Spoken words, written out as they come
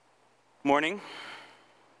Morning.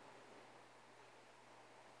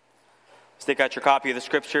 Take out your copy of the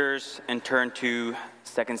scriptures and turn to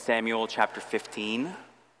 2 Samuel chapter 15.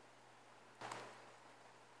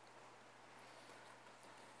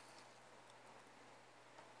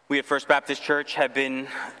 We at First Baptist Church have been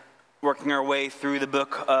working our way through the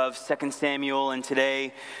book of 2 Samuel, and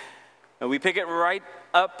today we pick it right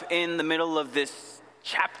up in the middle of this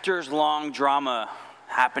chapters-long drama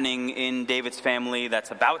happening in David's family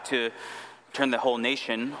that's about to turn the whole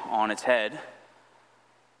nation on its head.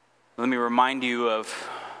 Let me remind you of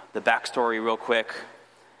the backstory real quick.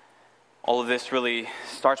 All of this really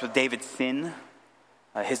starts with David's sin,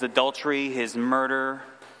 his adultery, his murder.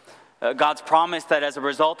 God's promise that as a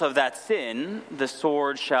result of that sin, the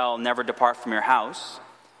sword shall never depart from your house.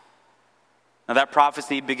 Now that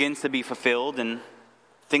prophecy begins to be fulfilled, and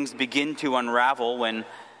things begin to unravel when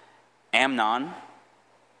Amnon,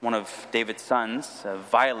 one of David's sons,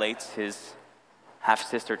 violates his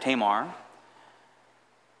half-sister Tamar.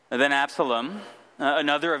 And then Absalom,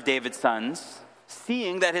 another of David's sons,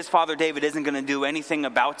 seeing that his father David isn't going to do anything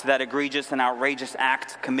about that egregious and outrageous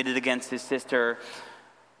act committed against his sister,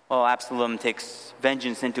 well, Absalom takes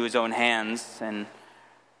vengeance into his own hands and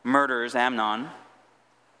murders Amnon.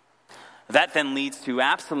 That then leads to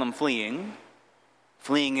Absalom fleeing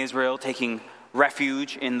Israel, taking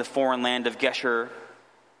refuge in the foreign land of Geshur.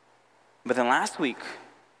 But then last week,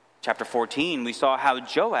 chapter 14, we saw how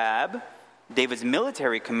Joab, David's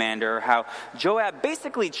military commander, how Joab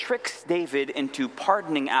basically tricks David into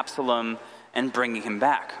pardoning Absalom and bringing him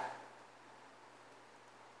back.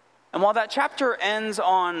 And while that chapter ends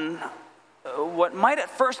on what might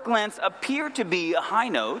at first glance appear to be a high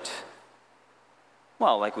note,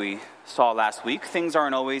 well, like we saw last week, things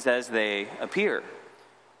aren't always as they appear.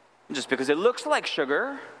 Just because it looks like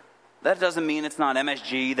sugar, that doesn't mean it's not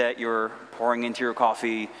MSG that you're pouring into your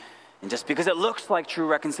coffee. And just because it looks like true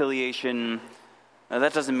reconciliation,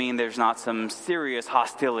 that doesn't mean there's not some serious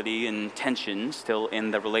hostility and tension still in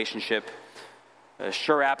the relationship.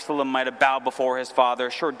 Sure, Absalom might have bowed before his father.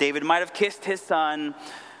 Sure, David might have kissed his son.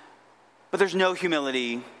 But there's no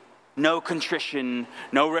humility, no contrition,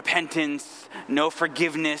 no repentance, no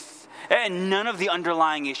forgiveness, and none of the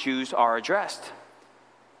underlying issues are addressed.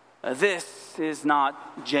 This is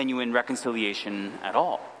not genuine reconciliation at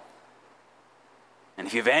all. And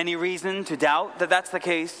if you have any reason to doubt that that's the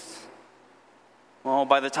case, well,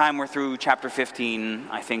 by the time we're through chapter 15,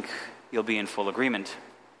 I think you'll be in full agreement.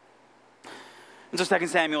 And so 2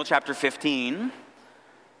 Samuel chapter 15,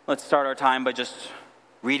 let's start our time by just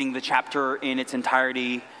reading the chapter in its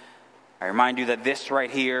entirety. I remind you that this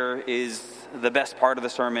right here is the best part of the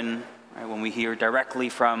sermon, right, when we hear directly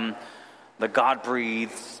from the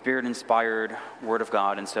God-breathed, Spirit-inspired Word of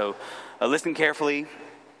God. And so listen carefully.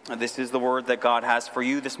 This is the word that God has for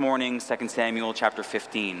you this morning, 2 Samuel chapter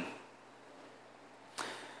 15.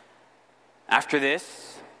 After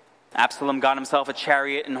this, Absalom got himself a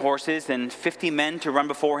chariot and horses and 50 men to run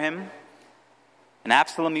before him. And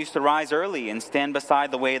Absalom used to rise early and stand beside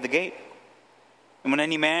the way of the gate. And when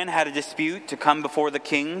any man had a dispute to come before the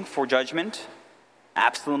king for judgment,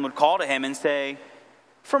 Absalom would call to him and say,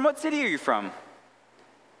 "From what city are you from?"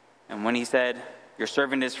 And when he said, "Your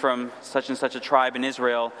servant is from such and such a tribe in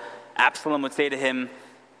Israel," Absalom would say to him,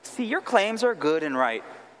 "See, your claims are good and right,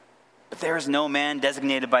 but there is no man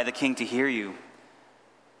designated by the king to hear you."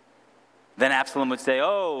 Then Absalom would say,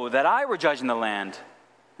 "Oh, that I were judge in the land.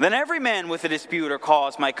 Then every man with a dispute or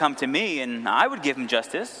cause might come to me, and I would give him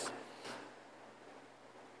justice."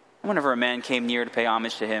 Whenever a man came near to pay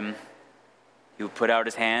homage to him, he would put out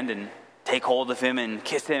his hand and take hold of him and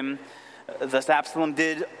kiss him. Thus Absalom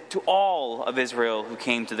did to all of Israel who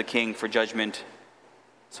came to the king for judgment.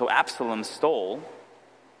 So Absalom stole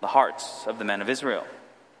the hearts of the men of Israel.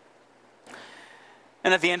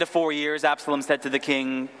 And at the end of 4 years, Absalom said to the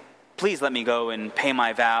king, "Please let me go and pay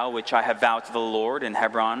my vow, which I have vowed to the Lord in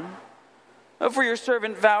Hebron. For your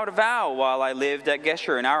servant vowed a vow while I lived at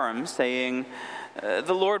Geshur in Aram, saying, if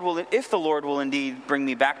the Lord will indeed bring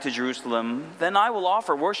me back to Jerusalem, then I will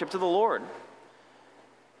offer worship to the Lord."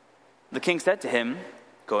 The king said to him,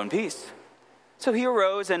 "Go in peace." So he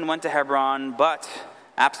arose and went to Hebron, but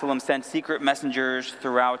Absalom sent secret messengers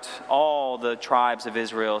throughout all the tribes of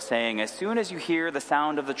Israel, saying, "As soon as you hear the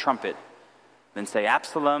sound of the trumpet, then say,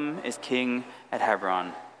 'Absalom is king at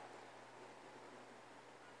Hebron.'"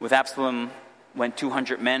 With Absalom went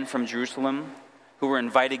 200 men from Jerusalem, who were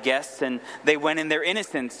invited guests, and they went in their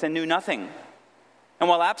innocence and knew nothing. And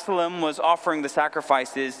while Absalom was offering the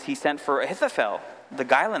sacrifices, he sent for Ahithophel, the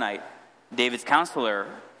Gilonite, David's counselor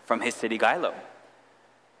from his city Gilo.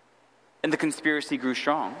 And the conspiracy grew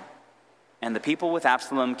strong. and the people with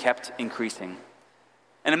Absalom kept increasing.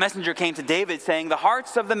 And a messenger came to David, saying, "The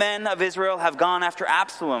hearts of the men of Israel have gone after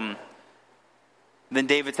Absalom." Then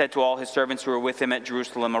David said to all his servants who were with him at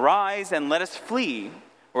Jerusalem, "Arise and let us flee,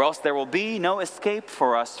 or else there will be no escape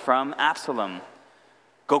for us from Absalom.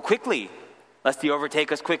 Go quickly, lest he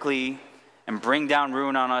overtake us quickly and bring down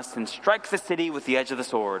ruin on us and strike the city with the edge of the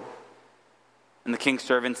sword." And the king's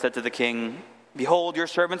servants said to the king, "Behold, your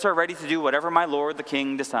servants are ready to do whatever my lord the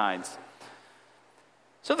king decides."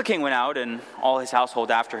 So the king went out, and all his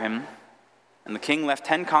household after him, and the king left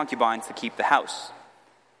 10 concubines to keep the house.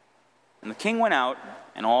 And the king went out,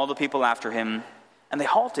 and all the people after him, and they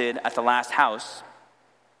halted at the last house.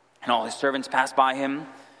 And all his servants passed by him,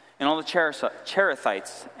 and all the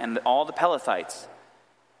Cherethites, and all the Pelethites,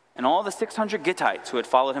 and all the 600 Gittites who had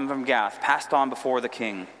followed him from Gath passed on before the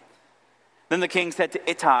king. Then the king said to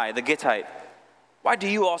Ittai the Gittite, "Why do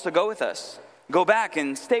you also go with us? Go back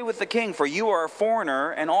and stay with the king, for you are a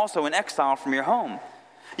foreigner and also an exile from your home.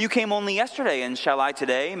 You came only yesterday, and shall I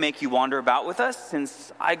today make you wander about with us,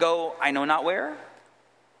 since I go I know not where?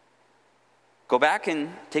 Go back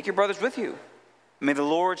and take your brothers with you. May the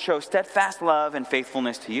Lord show steadfast love and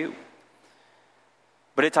faithfulness to you."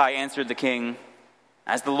 But Ittai answered the king,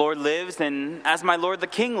 "As the Lord lives, and as my lord the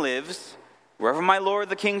king lives, wherever my lord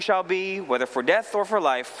the king shall be, whether for death or for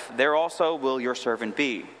life, there also will your servant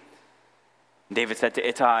be." David said to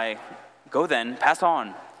Ittai, "Go then, pass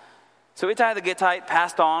on." So Ittai the Gittite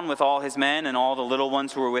passed on with all his men and all the little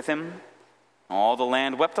ones who were with him. All the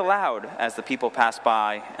land wept aloud as the people passed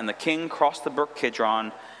by, and the king crossed the brook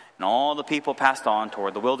Kidron, and all the people passed on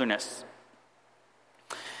toward the wilderness.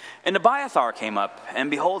 And Abiathar came up, and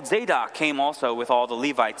behold, Zadok came also with all the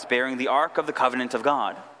Levites, bearing the ark of the covenant of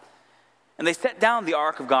God. And they set down the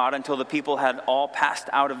ark of God until the people had all passed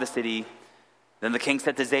out of the city. Then the king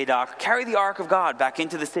said to Zadok, "Carry the ark of God back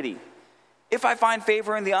into the city. If I find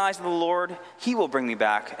favor in the eyes of the Lord, he will bring me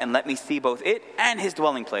back and let me see both it and his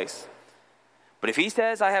dwelling place. But if he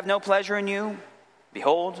says, 'I have no pleasure in you,'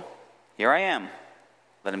 behold, here I am.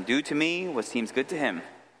 Let him do to me what seems good to him."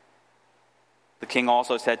 The king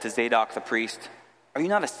also said to Zadok the priest, "Are you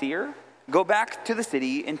not a seer? Go back to the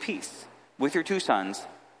city in peace with your 2 sons,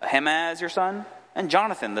 Ahimaaz your son, and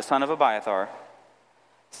Jonathan the son of Abiathar.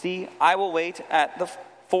 See, I will wait at the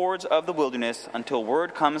fords of the wilderness until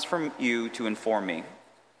word comes from you to inform me."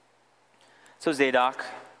 So Zadok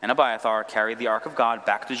and Abiathar carried the ark of God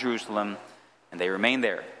back to Jerusalem, and they remained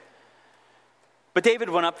there. But David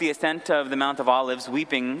went up the ascent of the Mount of Olives,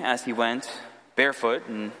 weeping as he went, barefoot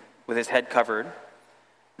and with his head covered.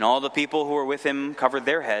 And all the people who were with him covered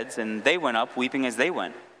their heads, and they went up weeping as they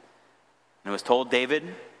went. And it was told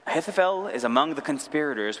David, "Ahithophel is among the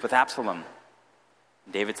conspirators with Absalom."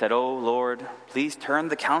 David said, "O Lord, please turn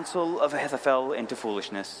the counsel of Ahithophel into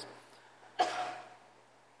foolishness."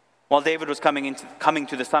 While David was coming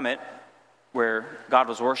to the summit where God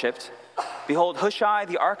was worshipped, behold, Hushai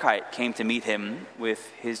the Archite came to meet him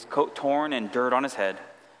with his coat torn and dirt on his head.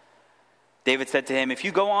 David said to him, "If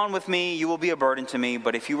you go on with me, you will be a burden to me.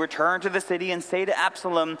 But if you return to the city and say to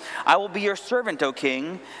Absalom, 'I will be your servant, O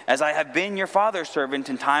king, as I have been your father's servant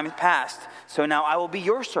in time past, so now I will be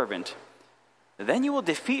your servant,' then you will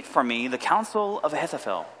defeat for me the counsel of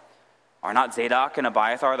Ahithophel. Are not Zadok and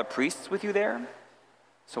Abiathar the priests with you there?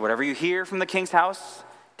 So whatever you hear from the king's house,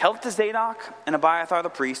 tell it to Zadok and Abiathar the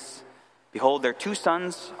priests. Behold, their 2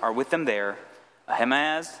 sons are with them there,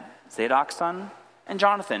 Ahimaaz, Zadok's son, and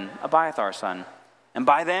Jonathan, Abiathar's son. And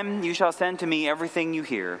by them you shall send to me everything you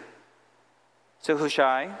hear." So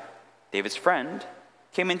Hushai, David's friend,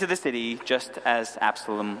 came into the city just as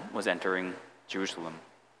Absalom was entering Jerusalem.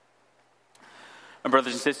 My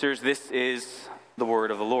brothers and sisters, this is the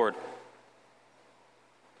word of the Lord.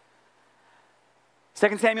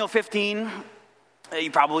 2 Samuel 15,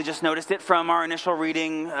 you probably just noticed it from our initial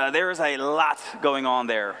reading. There is a lot going on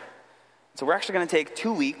there. So we're actually going to take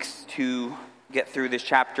 2 weeks to get through this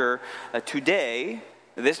chapter. Today,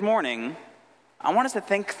 this morning, I want us to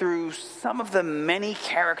think through some of the many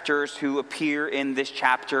characters who appear in this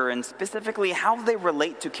chapter and specifically how they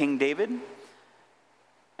relate to King David.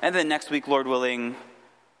 And then next week, Lord willing,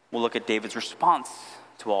 we'll look at David's response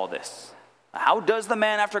to all this. How does the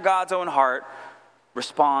man after God's own heart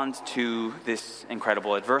respond to this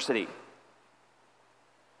incredible adversity?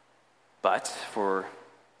 But for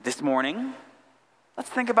this morning, let's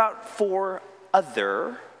think about 4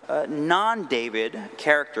 other non-David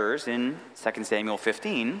characters in 2 Samuel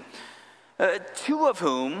 15, 2 of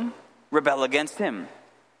whom rebel against him,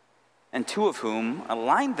 and 2 of whom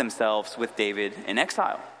aligned themselves with David in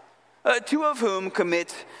exile. 2 of whom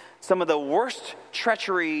commit some of the worst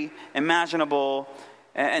treachery imaginable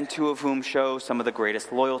and two of whom show some of the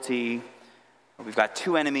greatest loyalty. We've got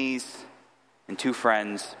two enemies and two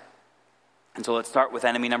friends. And so let's start with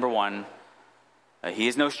enemy number one. He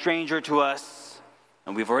is no stranger to us,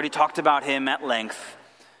 and we've already talked about him at length.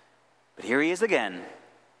 But here he is again,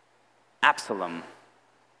 Absalom.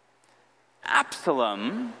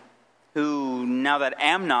 Absalom, who, now that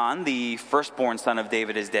Amnon, the firstborn son of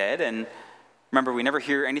David, is dead, and remember, we never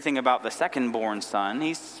hear anything about the second-born son.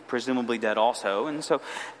 He's presumably dead also. And so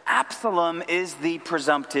Absalom is the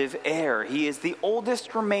presumptive heir. He is the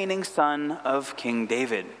oldest remaining son of King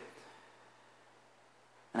David.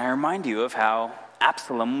 And I remind you of how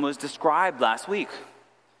Absalom was described last week.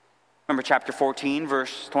 Remember chapter 14,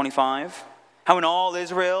 verse 25? How in all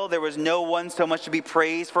Israel there was no one so much to be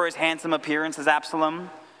praised for his handsome appearance as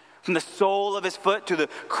Absalom. From the sole of his foot to the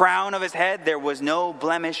crown of his head, there was no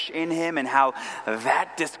blemish in him, and how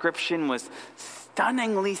that description was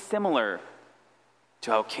stunningly similar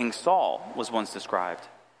to how King Saul was once described.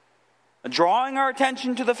 Drawing our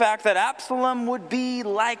attention to the fact that Absalom would be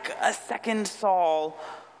like a second Saul,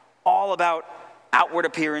 all about outward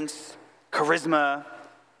appearance, charisma,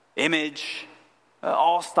 image,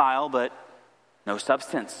 all style, but no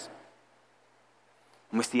substance.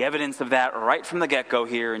 And we see evidence of that right from the get-go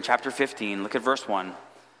here in chapter 15. Look at verse 1.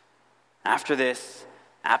 After this,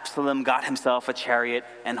 Absalom got himself a chariot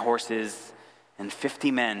and horses and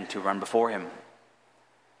 50 men to run before him.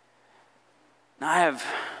 Now, I have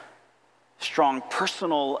strong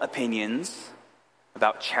personal opinions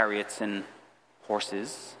about chariots and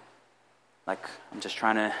horses. Like, I'm just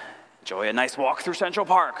trying to enjoy a nice walk through Central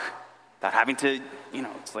Park without having to,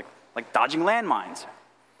 it's like dodging landmines.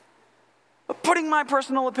 But putting my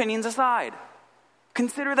personal opinions aside,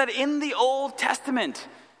 consider that in the Old Testament,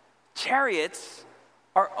 chariots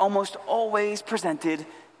are almost always presented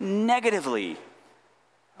negatively.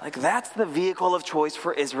 Like that's the vehicle of choice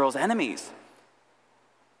for Israel's enemies.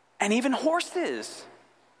 And even horses.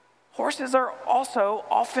 Horses are also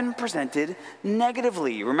often presented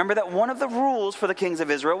negatively. Remember that one of the rules for the kings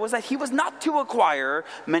of Israel was that he was not to acquire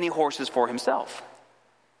many horses for himself.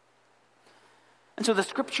 And so the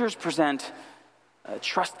scriptures present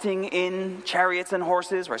trusting in chariots and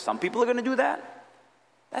horses, where some people are going to do that.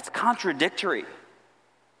 That's contradictory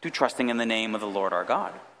to trusting in the name of the Lord our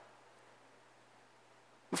God.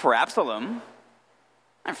 For Absalom,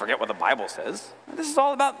 I forget what the Bible says. This is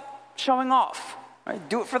all about showing off. Right?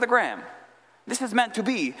 Do it for the gram. This is meant to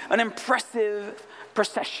be an impressive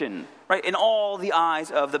procession, right, in all the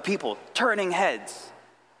eyes of the people, turning heads.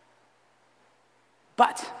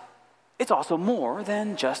 But it's also more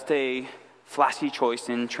than just a flashy choice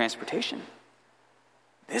in transportation.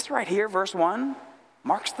 This right here, verse 1,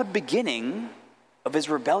 marks the beginning of his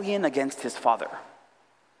rebellion against his father.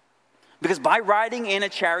 Because by riding in a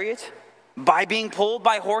chariot, by being pulled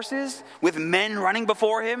by horses, with men running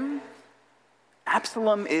before him,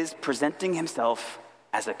 Absalom is presenting himself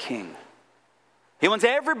as a king. He wants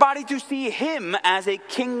everybody to see him as a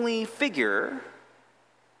kingly figure,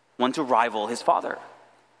 one to rival his father.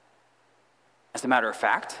 As a matter of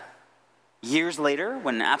fact, years later,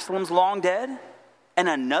 when Absalom's long dead, and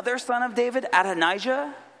another son of David,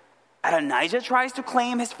 Adonijah tries to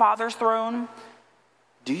claim his father's throne,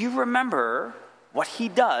 do you remember what he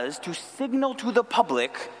does to signal to the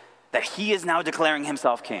public that he is now declaring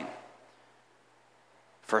himself king?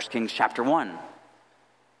 1 Kings chapter 1.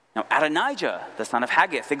 Now Adonijah, the son of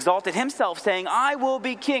Haggith, exalted himself, saying, I will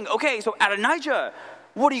be king. Okay, so Adonijah,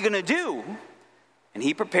 what are you going to do? And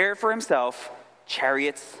he prepared for himself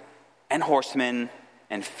chariots and horsemen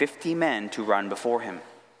and 50 men to run before him.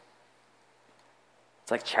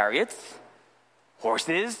 It's like chariots,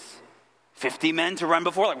 horses, 50 men to run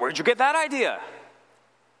before. Like, where'd you get that idea?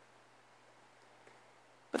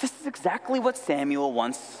 But this is exactly what Samuel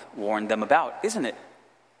once warned them about, isn't it?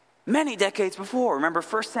 Many decades before. Remember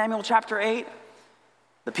 1 Samuel chapter 8?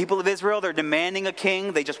 The people of Israel, they're demanding a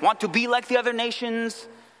king. They just want to be like the other nations.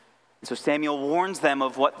 And so Samuel warns them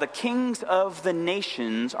of what the kings of the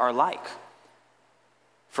nations are like.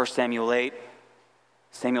 1 Samuel 8,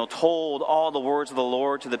 Samuel told all the words of the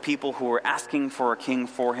Lord to the people who were asking for a king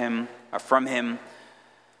from him.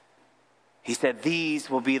 He said,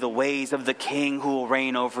 these will be the ways of the king who will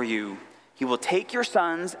reign over you. He will take your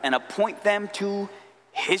sons and appoint them to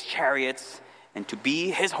his chariots and to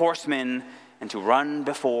be his horsemen and to run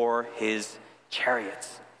before his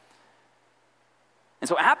chariots. And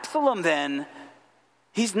so Absalom then,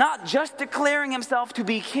 he's not just declaring himself to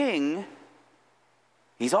be king,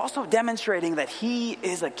 he's also demonstrating that he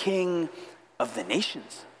is a king of the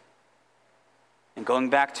nations. And going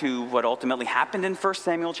back to what ultimately happened in 1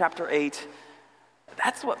 Samuel chapter 8,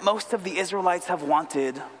 That's what most of the Israelites have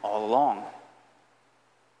wanted all along.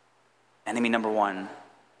 Enemy number one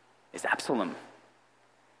is Absalom.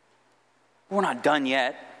 We're not done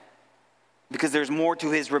yet, because there's more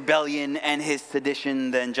to his rebellion and his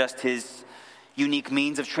sedition than just his unique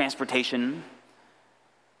means of transportation.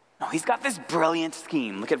 No, he's got this brilliant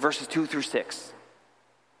scheme. Look at verses 2 through 6.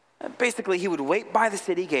 Basically, he would wait by the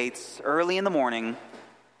city gates early in the morning.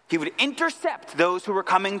 He would intercept those who were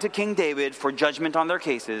coming to King David for judgment on their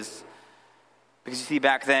cases. Because you see,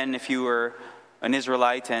 back then, if you were an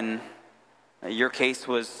Israelite and your case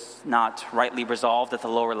was not rightly resolved at the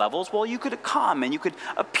lower levels, well, you could come and you could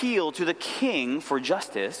appeal to the king for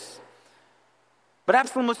justice. But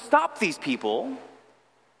Absalom would stop these people, and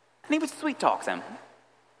he would sweet talk them.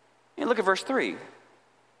 And look at verse 3.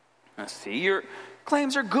 Let's see, your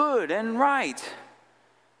claims are good and right.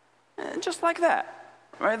 And just like that,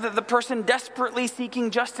 right? The person desperately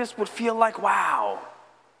seeking justice would feel like, wow,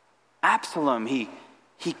 Absalom, he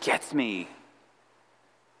gets me.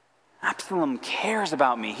 Absalom cares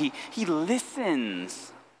about me. He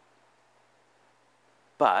listens.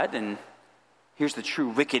 But, and here's the true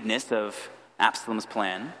wickedness of Absalom's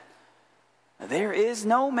plan, there is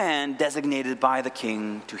no man designated by the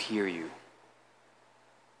king to hear you.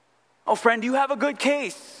 Oh, friend, you have a good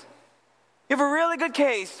case. You have a really good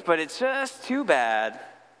case, but it's just too bad.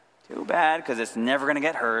 Too bad, because it's never going to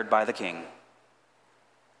get heard by the king.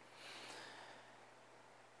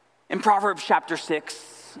 In Proverbs chapter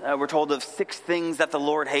 6, we're told of 6 things that the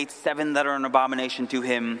Lord hates, 7 that are an abomination to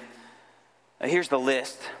him. Here's the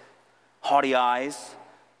list. Haughty eyes,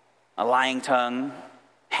 a lying tongue,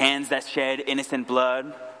 hands that shed innocent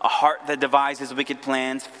blood, a heart that devises wicked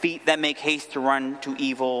plans, feet that make haste to run to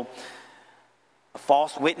evil, a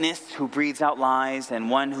false witness who breathes out lies, and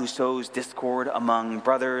one who sows discord among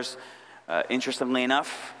brothers. Interestingly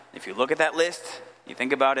enough, if you look at that list, you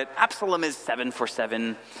think about it, Absalom is 7 for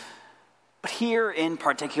 7. But here in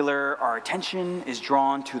particular, our attention is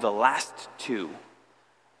drawn to the last 2.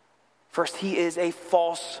 First, he is a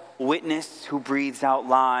false witness who breathes out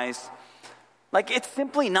lies. Like, it's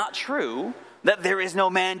simply not true that there is no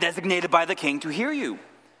man designated by the king to hear you.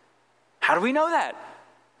 How do we know that?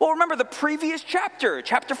 Well, remember the previous chapter,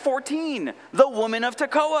 chapter 14, the woman of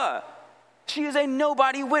Tekoa. She is a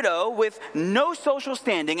nobody widow with no social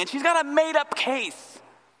standing, and she's got a made-up case.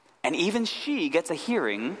 And even she gets a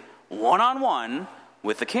hearing one-on-one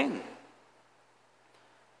with the king. What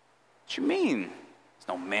do you mean? There's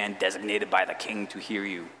no man designated by the king to hear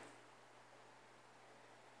you.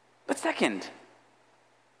 But second,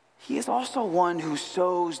 he is also one who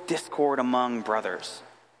sows discord among brothers.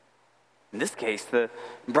 In this case, the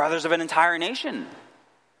brothers of an entire nation.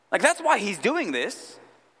 Like, that's why he's doing this.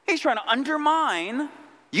 He's trying to undermine,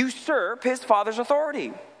 usurp his father's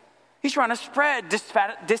authority. He's trying to spread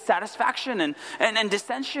dissatisfaction and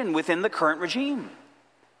dissension within the current regime.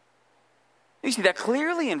 You see that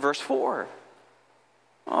clearly in verse 4.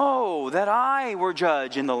 Oh, that I were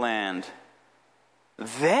judge in the land.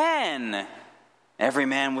 Then every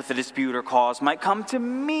man with a dispute or cause might come to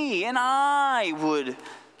me, and I would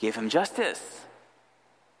give him justice.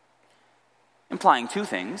 Implying 2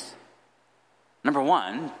 things. Number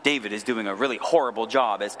 1, David is doing a really horrible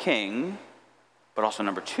job as king. But also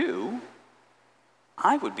number 2,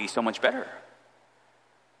 I would be so much better.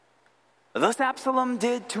 Thus Absalom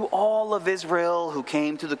did to all of Israel who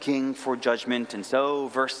came to the king for judgment. And so,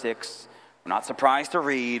 verse 6, we're not surprised to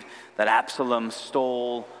read that Absalom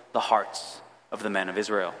stole the hearts of the men of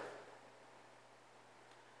Israel.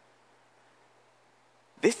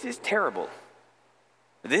 This is terrible.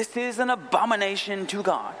 This is an abomination to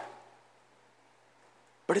God.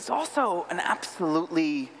 But it's also an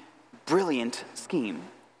absolutely brilliant scheme.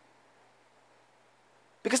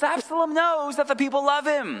 Because Absalom knows that the people love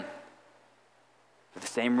him. For the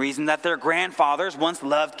same reason that their grandfathers once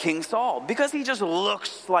loved King Saul. Because he just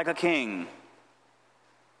looks like a king.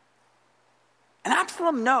 And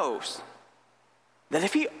Absalom knows that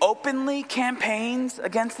if he openly campaigns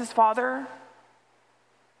against his father,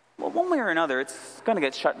 well, one way or another, it's going to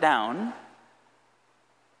get shut down.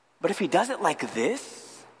 But if he does it like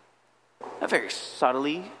this, very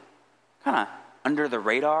subtly, kind of under the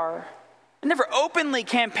radar, and never openly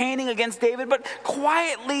campaigning against David, but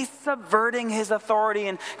quietly subverting his authority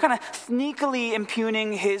and kind of sneakily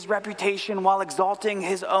impugning his reputation while exalting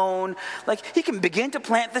his own, like he can begin to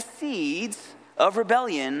plant the seeds of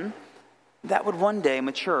rebellion that would one day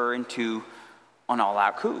mature into an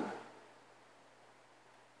all-out coup.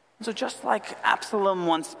 So just like Absalom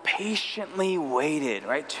once patiently waited,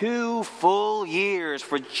 right, 2 full years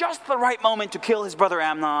for just the right moment to kill his brother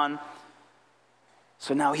Amnon,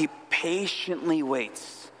 so now he patiently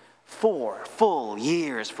waits 4 full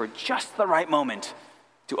years for just the right moment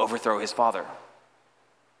to overthrow his father.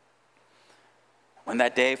 When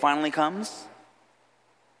that day finally comes,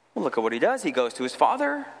 well, look at what he does. He goes to his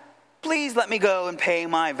father. Please let me go and pay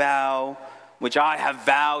my vow, which I have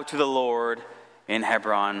vowed to the Lord in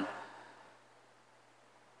Hebron.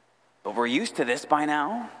 But we're used to this by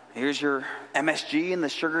now. Here's your MSG in the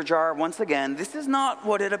sugar jar once again. This is not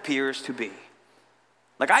what it appears to be.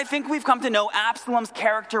 I think we've come to know Absalom's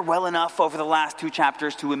character well enough over the last 2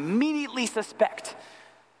 chapters to immediately suspect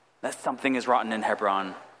that something is rotten in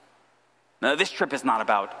Hebron. Now, this trip is not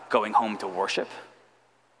about going home to worship.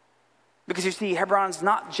 Because you see, Hebron's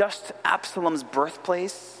not just Absalom's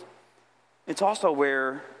birthplace. It's also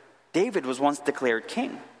where David was once declared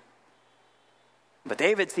king. But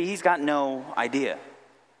David, see, he's got no idea.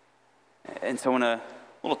 And so in a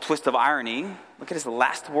little twist of irony, look at his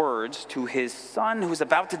last words to his son who's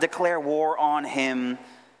about to declare war on him.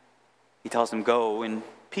 He tells him, go in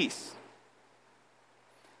peace.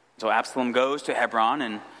 So Absalom goes to Hebron,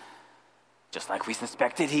 and just like we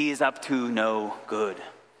suspected, he is up to no good.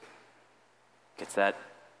 Gets that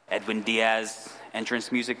Edwin Diaz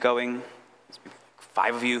entrance music going. There's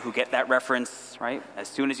 5 of you who get that reference, right? As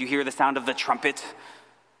soon as you hear the sound of the trumpet,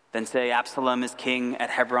 then say Absalom is king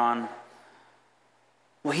at Hebron.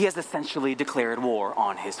 Well, he has essentially declared war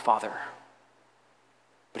on his father.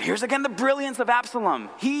 But here's again the brilliance of Absalom.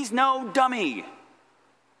 He's no dummy.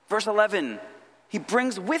 Verse 11, he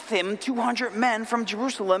brings with him 200 men from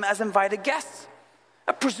Jerusalem as invited guests.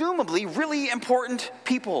 Presumably really important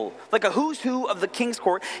people, like a who's who of the king's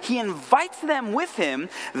court. He invites them with him.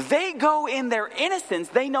 They go in their innocence.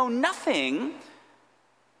 They know nothing.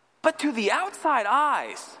 But to the outside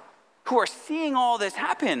eyes who are seeing all this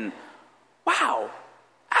happen, wow,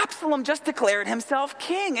 Absalom just declared himself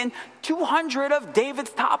king, and 200 of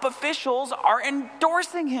David's top officials are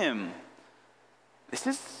endorsing him. This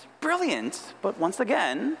is brilliant, but once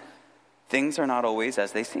again, things are not always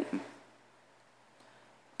as they seem.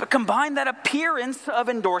 But combine that appearance of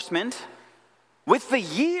endorsement with the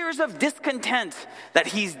years of discontent that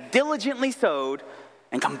he's diligently sowed,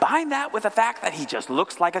 and combine that with the fact that he just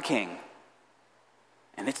looks like a king.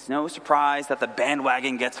 And it's no surprise that the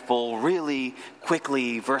bandwagon gets full really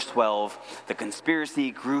quickly. Verse 12, the conspiracy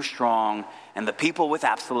grew strong, and the people with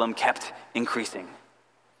Absalom kept increasing.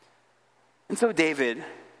 And so David,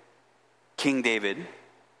 King David,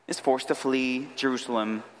 is forced to flee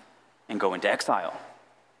Jerusalem and go into exile.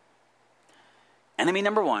 Enemy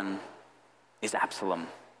number 1 is Absalom,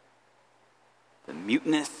 the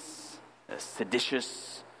mutinous, the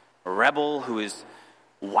seditious rebel who is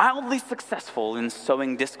wildly successful in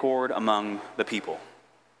sowing discord among the people.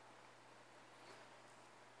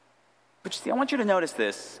 But you see, I want you to notice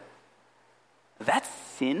this. That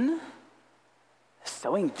sin,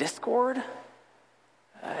 sowing discord,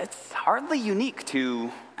 it's hardly unique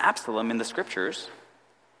to Absalom in the scriptures.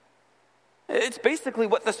 It's basically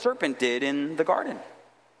what the serpent did in the garden.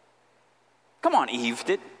 Come on, Eve,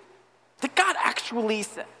 did God actually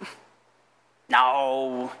say,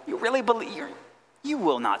 no, you really believe, you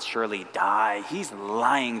will not surely die. He's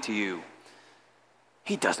lying to you.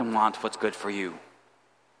 He doesn't want what's good for you.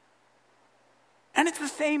 And it's the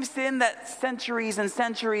same sin that centuries and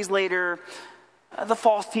centuries later, the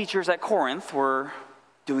false teachers at Corinth were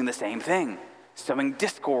doing the same thing, sowing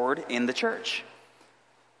discord in the church.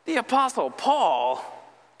 The Apostle Paul,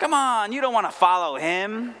 come on, you don't want to follow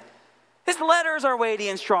him. His letters are weighty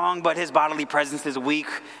and strong, but his bodily presence is weak,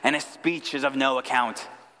 and his speech is of no account.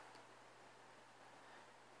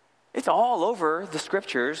 It's all over the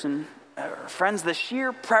scriptures, and friends, the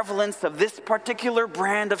sheer prevalence of this particular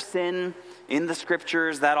brand of sin in the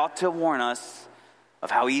scriptures, that ought to warn us of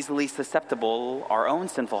how easily susceptible our own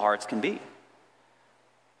sinful hearts can be.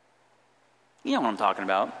 You know what I'm talking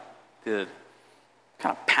about. The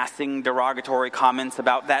kind of passing derogatory comments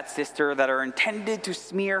about that sister that are intended to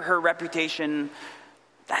smear her reputation.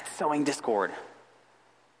 That's sowing discord.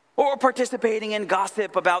 Or participating in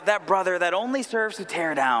gossip about that brother that only serves to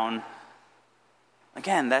tear down.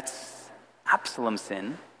 Again, that's Absalom's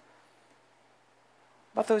sin.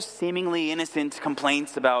 About those seemingly innocent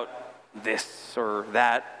complaints about this or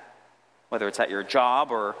that, whether it's at your job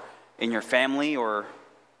or in your family or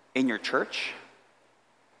in your church.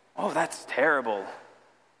 Oh, that's terrible.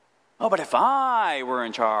 Oh, but if I were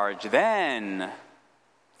in charge, then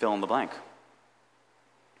fill in the blank.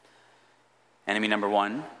 Enemy number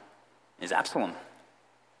 1 is Absalom.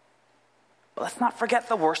 But let's not forget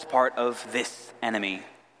the worst part of this enemy.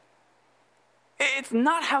 It's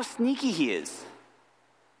not how sneaky he is.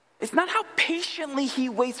 It's not how patiently he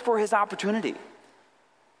waits for his opportunity.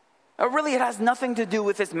 Really, it has nothing to do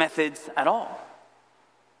with his methods at all.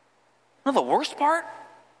 Now, the worst part,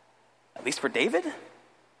 at least for David,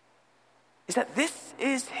 is that this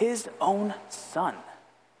is his own son.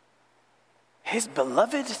 His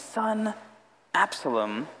beloved son,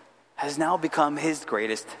 Absalom, has now become his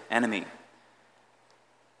greatest enemy.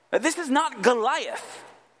 This is not Goliath,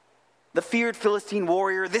 the feared Philistine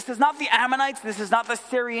warrior. This is not the Ammonites. This is not the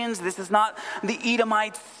Syrians. This is not the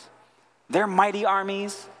Edomites, their mighty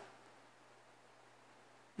armies.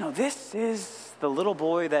 No, this is the little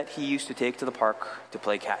boy that he used to take to the park to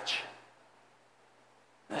play catch.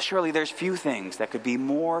 Surely there's few things that could be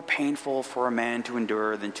more painful for a man to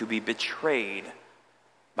endure than to be betrayed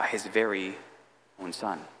by his very own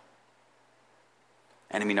son.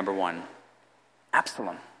 Enemy number one,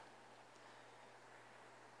 Absalom.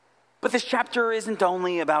 But this chapter isn't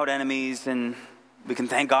only about enemies, and we can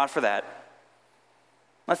thank God for that.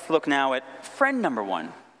 Let's look now at friend number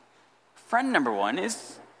one. Friend number one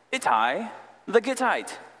is Ittai the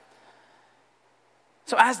Gittite.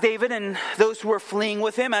 So as David and those who are fleeing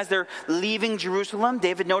with him, as they're leaving Jerusalem,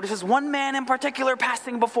 David notices one man in particular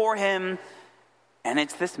passing before him, and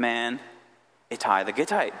it's this man, Ittai the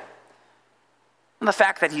Gittite. And the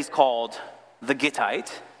fact that he's called the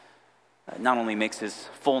Gittite not only makes his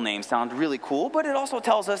full name sound really cool, but it also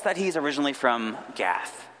tells us that he's originally from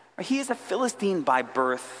Gath. He is a Philistine by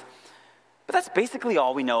birth, but that's basically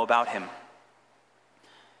all we know about him.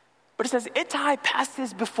 But it says Ittai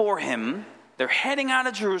passes before him. They're heading out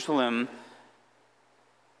of Jerusalem.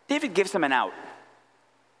 David gives him an out.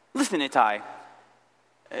 Listen, Ittai,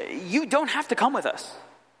 you don't have to come with us.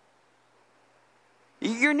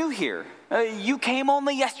 You're new here. You came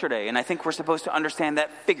only yesterday, and I think we're supposed to understand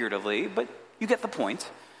that figuratively, but you get the point.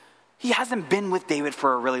 He hasn't been with David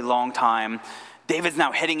for a really long time. David's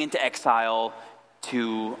now heading into exile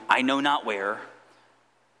to I know not where.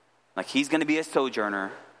 Like he's going to be a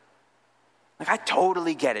sojourner. Like I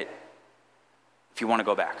totally get it if you want to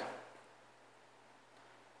go back.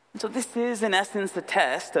 And so this is in essence the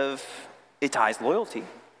test of Ittai's loyalty.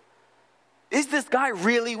 Is this guy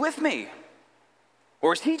really with me?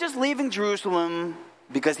 Or is he just leaving Jerusalem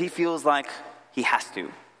because he feels like he has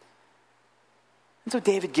to? And so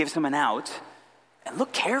David gives him an out. And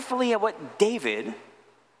look carefully at what David,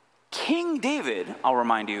 King David, I'll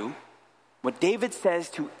remind you, what David says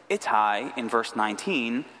to Ittai in verse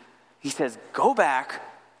 19. He says, go back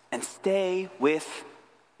and stay with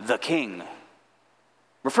the king.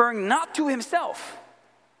 Referring not to himself,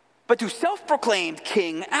 but to self-proclaimed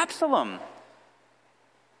King Absalom.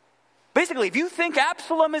 Basically, if you think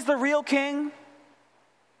Absalom is the real king,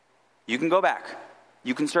 you can go back.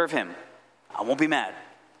 You can serve him. I won't be mad.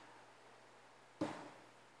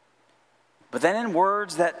 But then in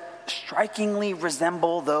words that strikingly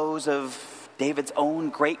resemble those of David's own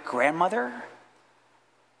great-grandmother,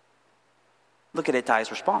 look at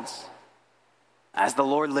Ittai's response. As the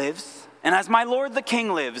Lord lives, and as my Lord the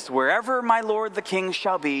King lives, wherever my Lord the King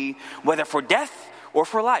shall be, whether for death or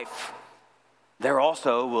for life, there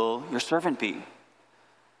also will your servant be.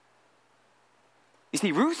 You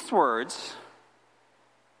see, Ruth's words,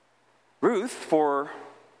 Ruth, for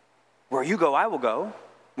where you go, I will go.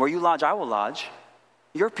 Where you lodge, I will lodge.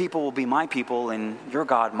 Your people will be my people, and your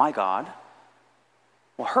God, my God.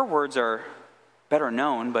 Well, her words are better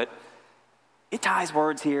known, but Ittai's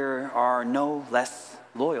words here are no less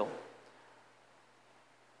loyal.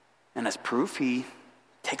 And as proof, he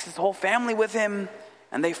takes his whole family with him,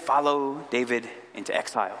 and they follow David into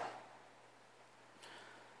exile.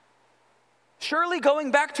 Surely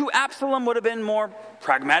going back to Absalom would have been more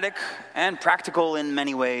pragmatic and practical in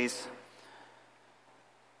many ways.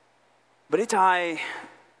 But Ittai,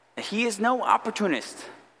 he is no opportunist.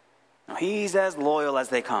 No, he's as loyal as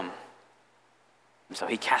they come. And so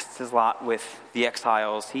he casts his lot with the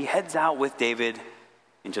exiles. He heads out with David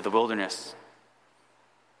into the wilderness.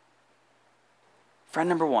 Friend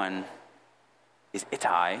number one is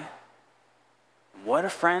Ittai. What a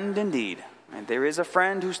friend indeed. And there is a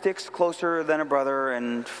friend who sticks closer than a brother,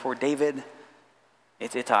 and for David,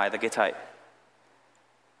 it's Ittai the Gittite.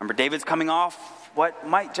 Remember, David's coming off what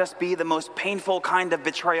might just be the most painful kind of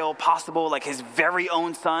betrayal possible, like his very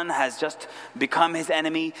own son has just become his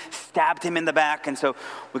enemy, stabbed him in the back, and so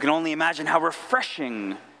we can only imagine how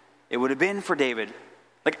refreshing it would have been for David.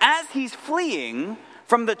 Like as he's fleeing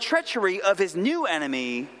from the treachery of his new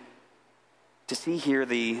enemy, to see here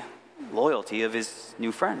the loyalty of his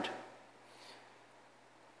new friend.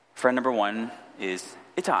 Friend number one is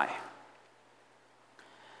Ittai.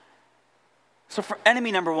 So for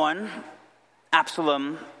enemy number one,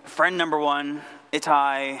 Absalom, friend number one,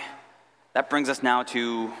 Ittai, that brings us now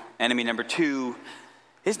to enemy number two,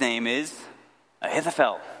 His name is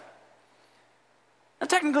Ahithophel. Now,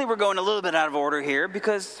 technically, we're going a little bit out of order here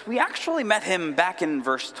because we actually met him back in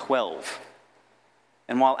verse 12.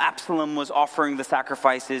 And while Absalom was offering the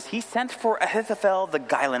sacrifices, he sent for Ahithophel the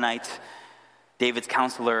Gilonite, David's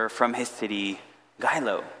counselor from his city,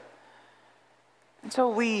 Gilo. And so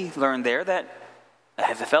we learned there that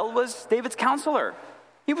Ahithophel was David's counselor.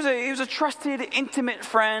 He was a trusted, intimate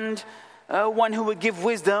friend, one who would give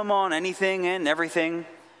wisdom on anything and everything.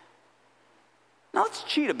 Now let's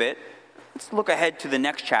cheat a bit. Let's look ahead to the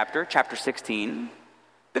next chapter, chapter 16.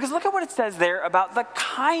 Because look at what it says there about the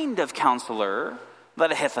kind of counselor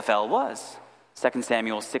that Ahithophel was. 2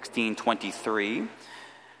 Samuel 16:23.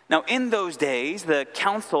 Now in those days, the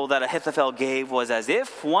counsel that Ahithophel gave was as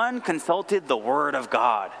if one consulted the word of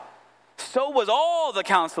God. So was all the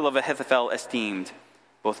counsel of Ahithophel esteemed,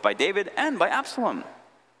 both by David and by Absalom.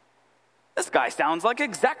 This guy sounds like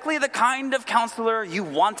exactly the kind of counselor you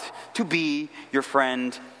want to be your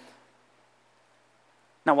friend.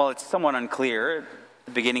 Now, while it's somewhat unclear at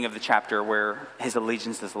the beginning of the chapter where his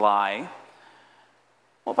allegiances lie,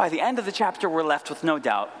 well, by the end of the chapter, we're left with no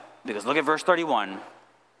doubt. Because look at verse 31.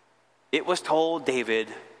 It was told David,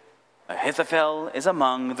 Ahithophel is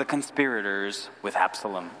among the conspirators with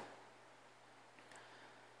Absalom.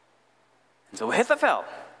 And so Ahithophel,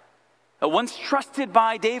 once trusted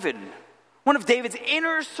by David, one of David's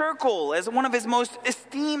inner circle as one of his most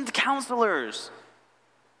esteemed counselors,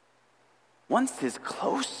 once his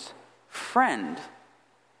close friend,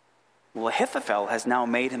 well, Ahithophel has now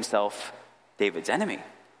made himself David's enemy.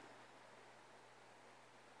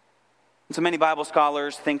 And so many Bible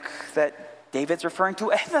scholars think that David's referring to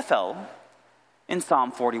Ahithophel in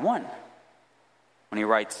Psalm 41, when he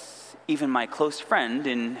writes, even my close friend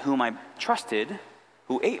in whom I trusted,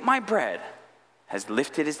 who ate my bread, has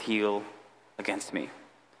lifted his heel against me.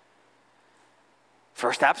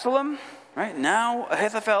 First Absalom, right? Now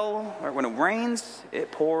Ahithophel, right? When it rains,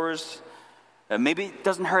 it pours. Maybe it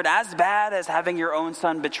doesn't hurt as bad as having your own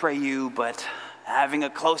son betray you, but having a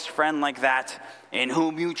close friend like that in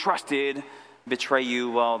whom you trusted betray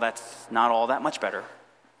you, well, that's not all that much better.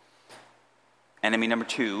 Enemy number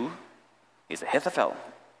 2 is Ahithophel.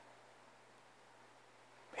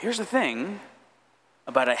 Here's the thing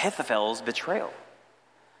about Ahithophel's betrayal.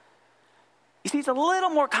 You see, it's a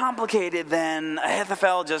little more complicated than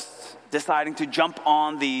Ahithophel just deciding to jump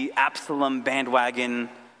on the Absalom bandwagon,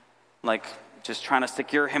 like just trying to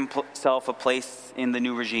secure himself a place in the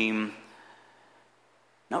new regime.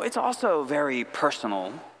 No, it's also very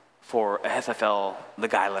personal for Ahithophel the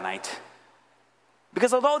Gilonite.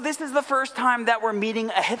 Because although this is the first time that we're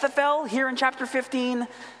meeting Ahithophel here in chapter 15,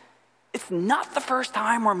 it's not the first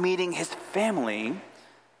time we're meeting his family.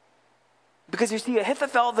 Because you see,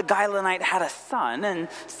 Ahithophel the Gilonite had a son, and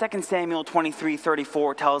 2 Samuel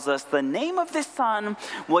 23:34 tells us the name of this son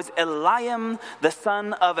was Eliam, the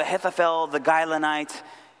son of Ahithophel the Gilonite.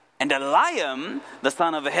 And Eliam, the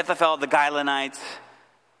son of Ahithophel the Gilonite,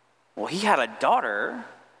 well, he had a daughter,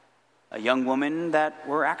 a young woman that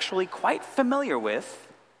we're actually quite familiar with.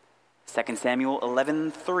 2 Samuel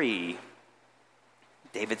 11:3.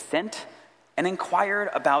 David sent and inquired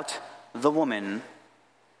about the woman.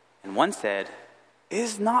 And one said,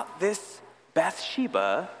 is not this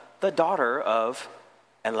Bathsheba the daughter of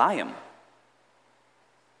Eliam?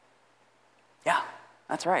 Yeah,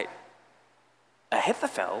 that's right.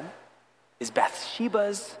 Ahithophel is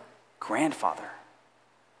Bathsheba's grandfather.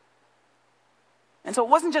 And so it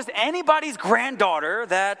wasn't just anybody's granddaughter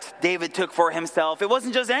that David took for himself. It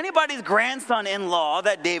wasn't just anybody's grandson-in-law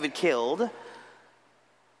that David killed.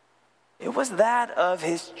 It was that of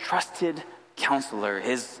his trusted counselor,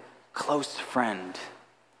 his close friend.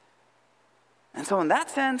 And so in that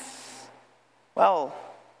sense, well,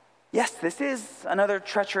 yes, this is another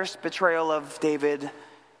treacherous betrayal of David,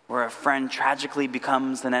 where a friend tragically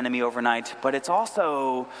becomes an enemy overnight, but it's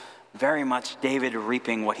also very much David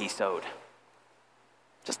reaping what he sowed.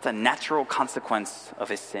 Just a natural consequence of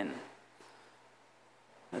his sin.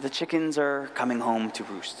 The chickens are coming home to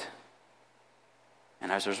roost.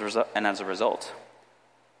 And as a result,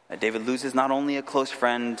 David loses not only a close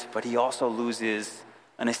friend, but he also loses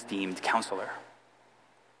an esteemed counselor.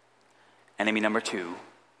 Enemy number 2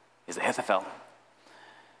 is Ahithophel.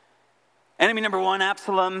 Enemy number 1,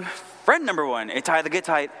 Absalom. Friend number 1, Ittai the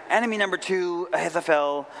Gittite. Enemy number 2,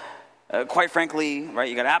 Ahithophel. Quite frankly, right,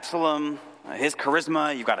 you got Absalom, his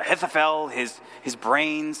charisma. You've got Ahithophel, his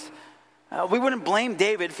brains. We wouldn't blame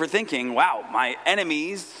David for thinking, wow, my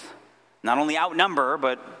enemies not only outnumber,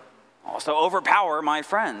 but also overpower my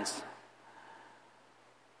friends.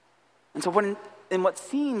 And so in what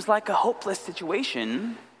seems like a hopeless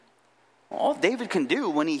situation, All David can do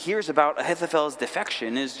when he hears about Ahithophel's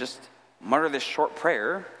defection is just mutter this short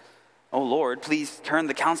prayer, "Oh Lord, please turn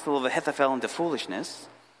the counsel of Ahithophel into foolishness."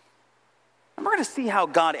 And we're going to see how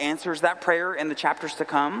God answers that prayer in the chapters to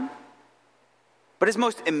come. But his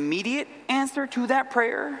most immediate answer to that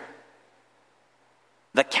prayer,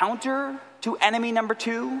 the counter to enemy number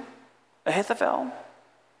 2, Ahithophel,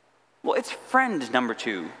 well, it's friend number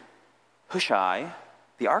 2, Hushai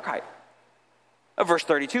the Archite. Verse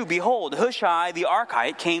 32, "Behold, Hushai the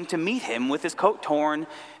Archite came to meet him with his coat torn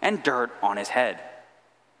and dirt on his head."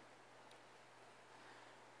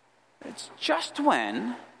 It's just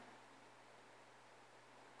when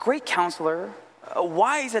great counselor, a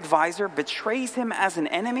wise advisor, betrays him as an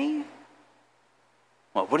enemy,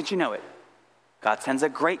 well, wouldn't you know it? God sends a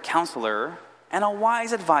great counselor and a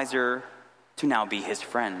wise advisor to now be his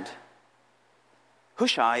friend.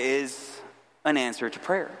 Hushai is an answer to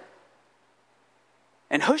prayer.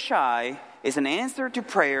 And Hushai is an answer to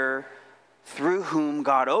prayer through whom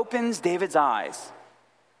God opens David's eyes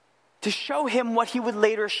to show him what he would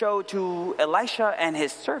later show to Elisha and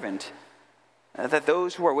his servant, that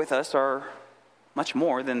those who are with us are much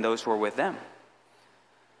more than those who are with them.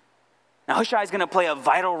 Now, Hushai is going to play a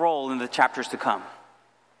vital role in the chapters to come.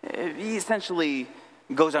 He essentially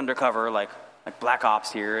goes undercover like Black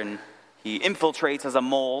Ops here, and he infiltrates as a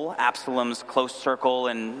mole Absalom's close circle,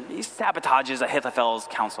 and he sabotages Ahithophel's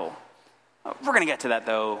counsel. We're going to get to that,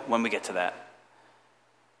 though, when we get to that.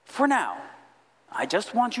 For now, I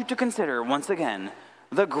just want you to consider, once again,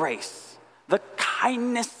 the grace, the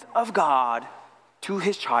kindness of God to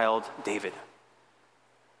his child, David.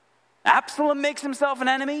 Absalom makes himself an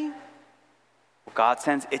enemy. God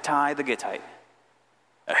sends Ittai the Gittite.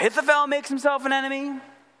 Ahithophel makes himself an enemy.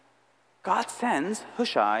 God sends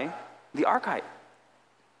Hushai the Archite.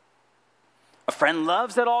 A friend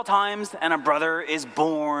loves at all times, and a brother is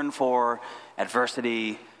born for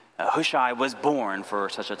adversity. Hushai was born for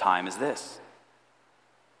such a time as this.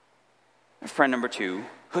 Friend number 2,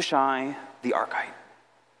 Hushai the Archite.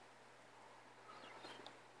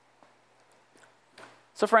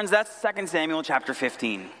 So friends, that's 2 Samuel chapter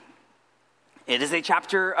 15. It is a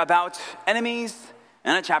chapter about enemies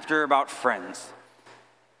and a chapter about friends.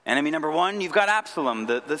 Enemy number 1, you've got Absalom,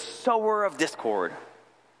 the sower of discord.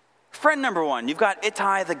 Friend number 1, you've got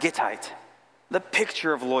Ittai the Gittite, the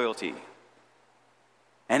picture of loyalty.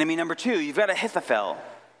 Enemy number 2, you've got Ahithophel,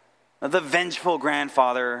 the vengeful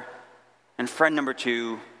grandfather. And friend number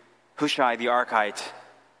 2, Hushai the Archite,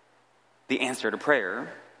 the answer to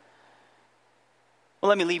prayer. Well,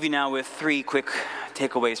 let me leave you now with 3 quick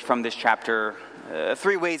takeaways from this chapter.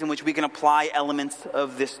 3 ways in which we can apply elements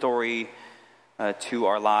of this story to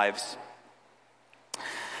our lives.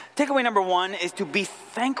 Takeaway number 1 is to be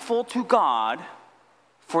thankful to God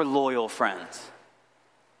for loyal friends.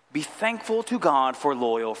 Be thankful to God for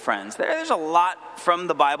loyal friends. There's a lot from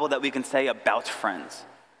the Bible that we can say about friends.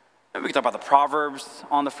 We can talk about the Proverbs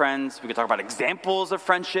on the friends. We can talk about examples of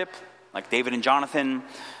friendship, like David and Jonathan.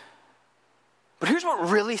 But here's what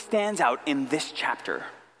really stands out in this chapter,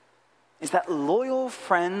 is that loyal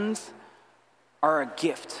friends are a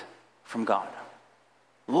gift from God.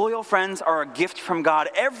 Loyal friends are a gift from God.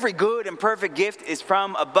 Every good and perfect gift is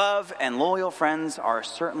from above, and loyal friends are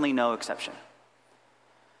certainly no exception.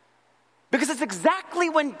 Because it's exactly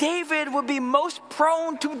when David would be most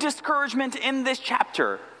prone to discouragement in this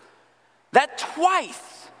chapter that twice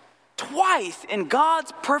in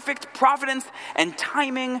God's perfect providence and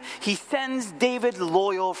timing, he sends David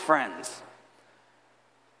loyal friends.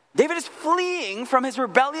 David is fleeing from his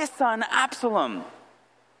rebellious son, Absalom.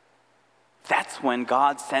 That's when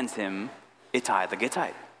God sends him Ittai the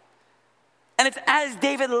Gittite. And it's as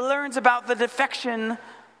David learns about the defection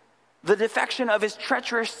of his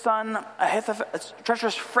treacherous son,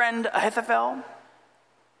 treacherous friend Ahithophel,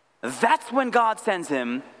 that's when God sends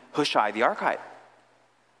him Hushai the Archite.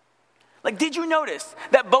 Like, did you notice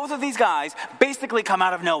that both of these guys basically come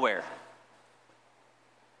out of nowhere?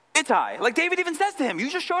 Ittai, like David even says to him, "You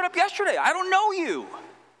just showed up yesterday. I don't know you.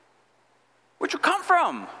 Where'd you come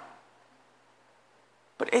from?"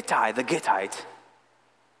 But Ittai the Gittite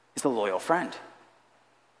is a loyal friend.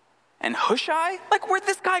 And Hushai, like, where'd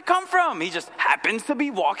this guy come from? He just happens to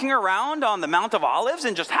be walking around on the Mount of Olives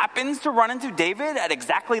and just happens to run into David at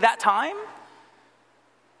exactly that time?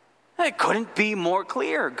 It couldn't be more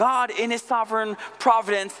clear. God, in his sovereign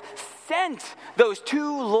providence, sent those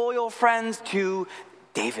 2 loyal friends to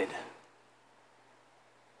David.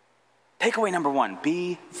 Takeaway number 1,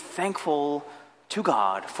 be thankful to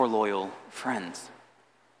God for loyal friends.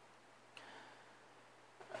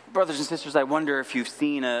 Brothers and sisters, I wonder if you've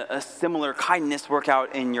seen a similar kindness work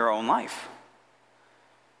out in your own life.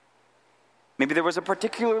 Maybe there was a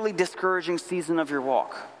particularly discouraging season of your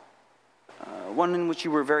walk, one in which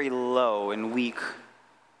you were very low and weak,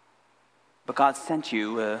 but God sent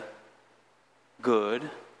you a good,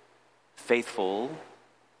 faithful,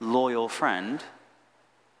 loyal friend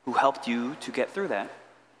who helped you to get through that.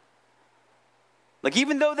 Like,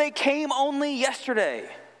 even though they came only yesterday,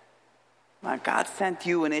 God sent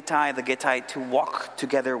you and Ittai the Gittite to walk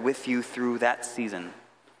together with you through that season.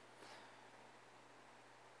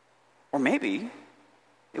 Or maybe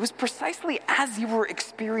it was precisely as you were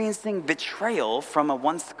experiencing betrayal from a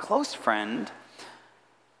once close friend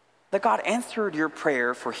that God answered your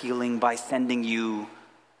prayer for healing by sending you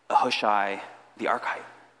a Hushai the Archite.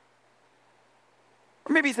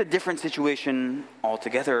 Or maybe it's a different situation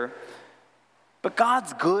altogether, but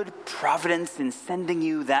God's good providence in sending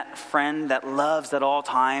you that friend that loves at all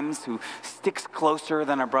times, who sticks closer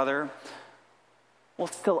than a brother, well,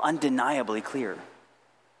 it's still undeniably clear.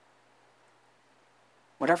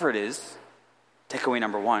 Whatever it is, takeaway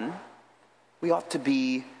number one, we ought to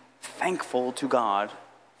be thankful to God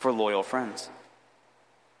for loyal friends.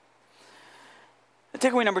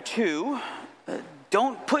 Takeaway number two,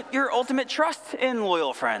 don't put your ultimate trust in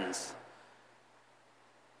loyal friends.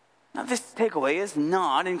 Now, this takeaway is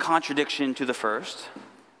not in contradiction to the first.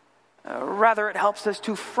 Rather, it helps us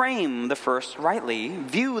to frame the first rightly,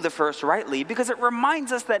 view the first rightly, because it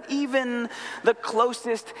reminds us that even the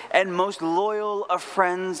closest and most loyal of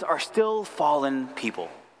friends are still fallen people.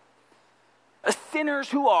 Sinners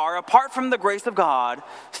who are, apart from the grace of God,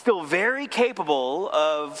 still very capable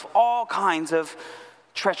of all kinds of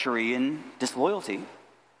treachery and disloyalty.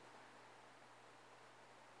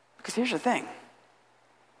 Because here's the thing.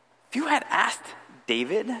 If you had asked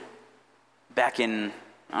David back in,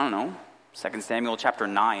 2 Samuel chapter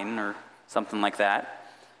 9 or something like that,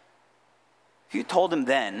 if you told him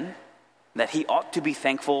then that he ought to be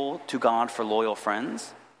thankful to God for loyal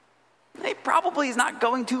friends, he probably is not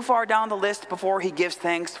going too far down the list before he gives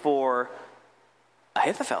thanks for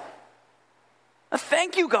Ahithophel.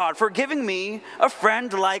 Thank you, God, for giving me a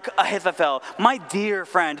friend like Ahithophel, my dear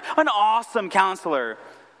friend, an awesome counselor.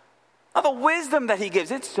 Oh, the wisdom that he gives,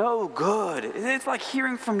 it's so good. It's like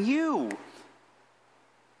hearing from you.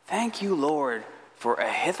 Thank you, Lord, for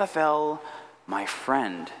Ahithophel, my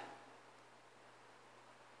friend.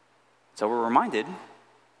 So we're reminded,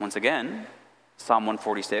 once again, Psalm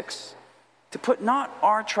 146, to put not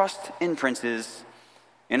our trust in princes,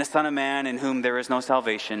 in a son of man in whom there is no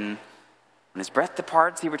salvation. When his breath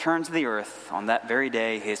departs, he returns to the earth. On that very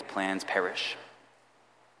day, his plans perish.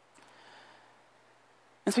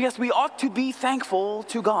 And so, yes, we ought to be thankful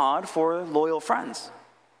to God for loyal friends.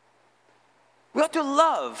 We ought to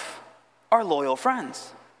love our loyal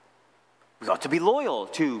friends. We ought to be loyal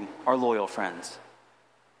to our loyal friends.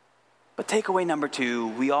 But takeaway number two,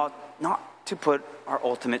 we ought not to put our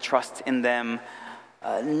ultimate trust in them,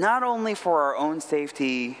 not only for our own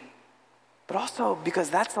safety, but also because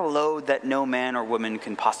that's a load that no man or woman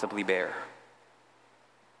can possibly bear.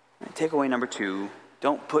 And takeaway number two,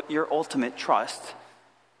 don't put your ultimate trust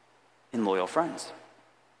in loyal friends.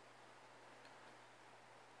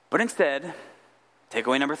 But instead,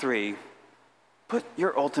 takeaway number three, put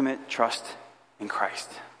your ultimate trust in Christ.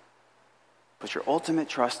 Put your ultimate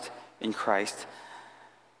trust in Christ.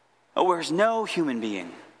 Whereas no human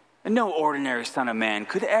being, no ordinary son of man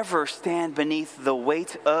could ever stand beneath the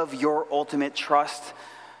weight of your ultimate trust.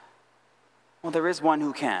 Well, there is one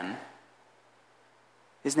who can.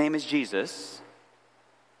 His name is Jesus.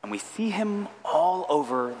 And we see him all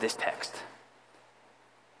over this text.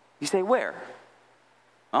 You say, where?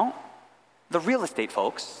 Well, the real estate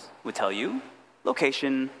folks would tell you,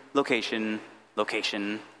 location, location,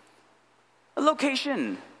 location.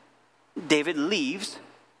 Location. David leaves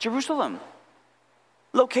Jerusalem.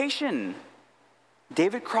 Location.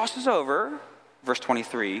 David crosses over, verse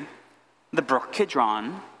 23, the brook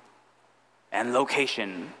Kidron. And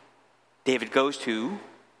location. David goes to,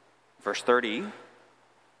 verse 30,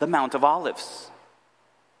 the Mount of Olives,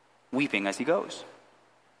 weeping as he goes.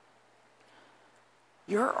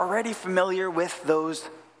 You're already familiar with those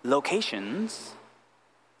locations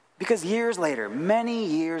because years later, many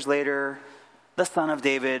years later, the Son of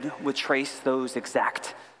David would trace those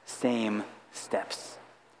exact same steps.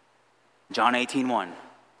 John 18:1.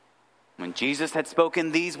 When Jesus had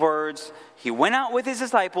spoken these words, he went out with his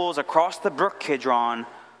disciples across the brook Kidron,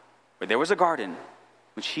 where there was a garden,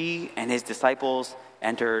 which he and his disciples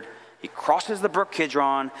entered. He crosses the brook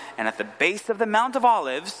Kidron, and at the base of the Mount of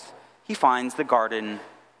Olives, he finds the Garden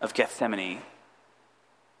of Gethsemane,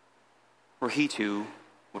 where he too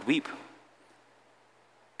would weep.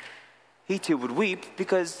 he too would weep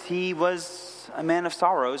because he was a man of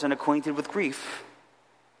sorrows and acquainted with grief,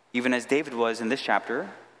 even as David was in this chapter.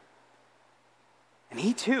 And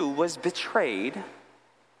he too was betrayed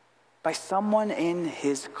by someone in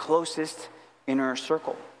his closest inner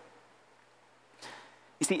circle.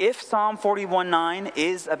 You see, if Psalm 41:9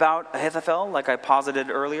 is about Ahithophel, like I posited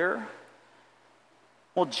earlier,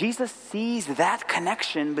 well, Jesus sees that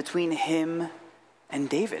connection between him and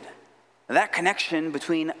David. That connection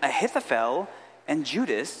between Ahithophel and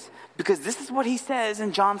Judas, because this is what he says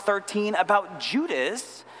in John 13 about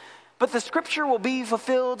Judas. But the scripture will be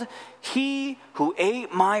fulfilled. He who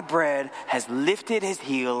ate my bread has lifted his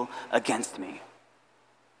heel against me.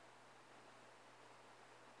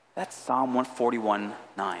 That's Psalm 141:9.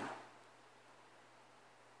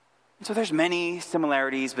 And so there's many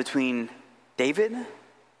similarities between David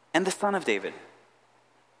and the son of David.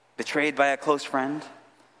 Betrayed by a close friend,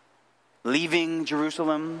 leaving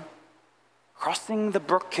Jerusalem, crossing the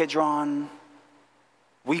brook Kidron,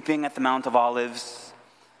 weeping at the Mount of Olives.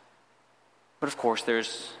 But of course,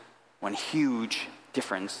 there's one huge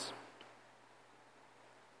difference.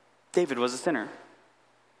 David was a sinner.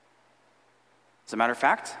 As a matter of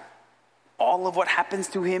fact, all of what happens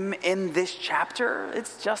to him in this chapter,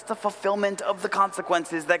 it's just a fulfillment of the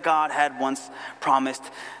consequences that God had once promised,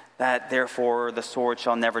 that therefore the sword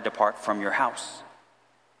shall never depart from your house.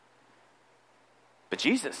 But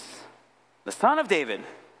Jesus, the son of David,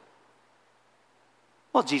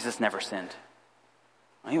 well, Jesus never sinned.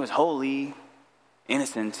 He was holy,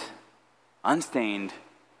 innocent, unstained,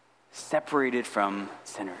 separated from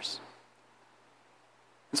sinners.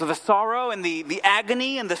 And so the sorrow and the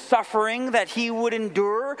agony and the suffering that he would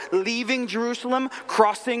endure, leaving Jerusalem,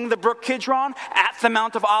 crossing the brook Kidron, at the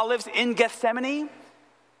Mount of Olives in Gethsemane,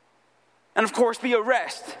 and of course the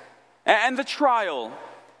arrest and the trial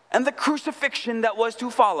and the crucifixion that was to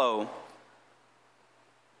follow,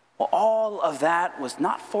 well, all of that was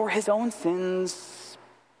not for his own sins,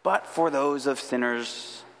 but for those of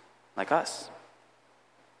sinners like us.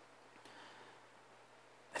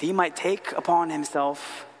 That he might take upon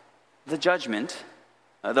himself the judgment,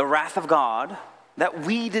 the wrath of God, that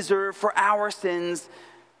we deserve for our sins,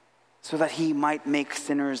 so that he might make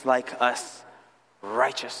sinners like us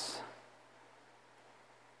righteous.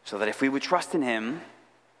 So that if we would trust in him,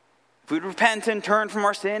 if we would repent and turn from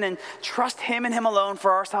our sin and trust him and him alone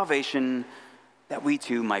for our salvation, that we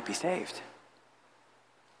too might be saved.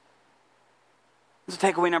 So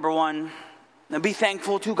takeaway number one, be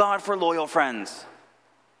thankful to God for loyal friends.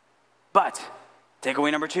 But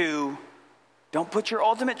takeaway number two, don't put your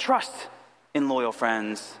ultimate trust in loyal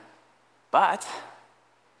friends. But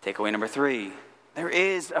takeaway number three, there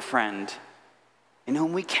is a friend in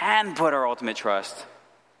whom we can put our ultimate trust.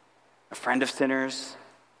 A friend of sinners,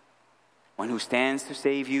 one who stands to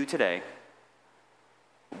save you today.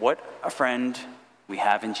 What a friend we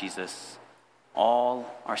have in Jesus, all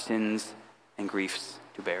our sins and griefs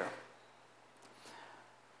to bear.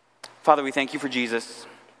 Father, we thank you for Jesus.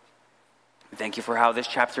 We thank you for how this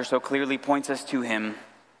chapter so clearly points us to him.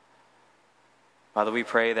 Father, we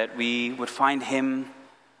pray that we would find him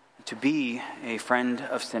to be a friend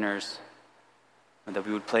of sinners, and that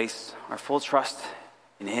we would place our full trust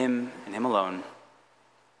in him and him alone.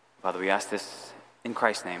 Father, we ask this in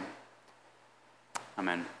Christ's name.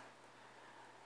 Amen.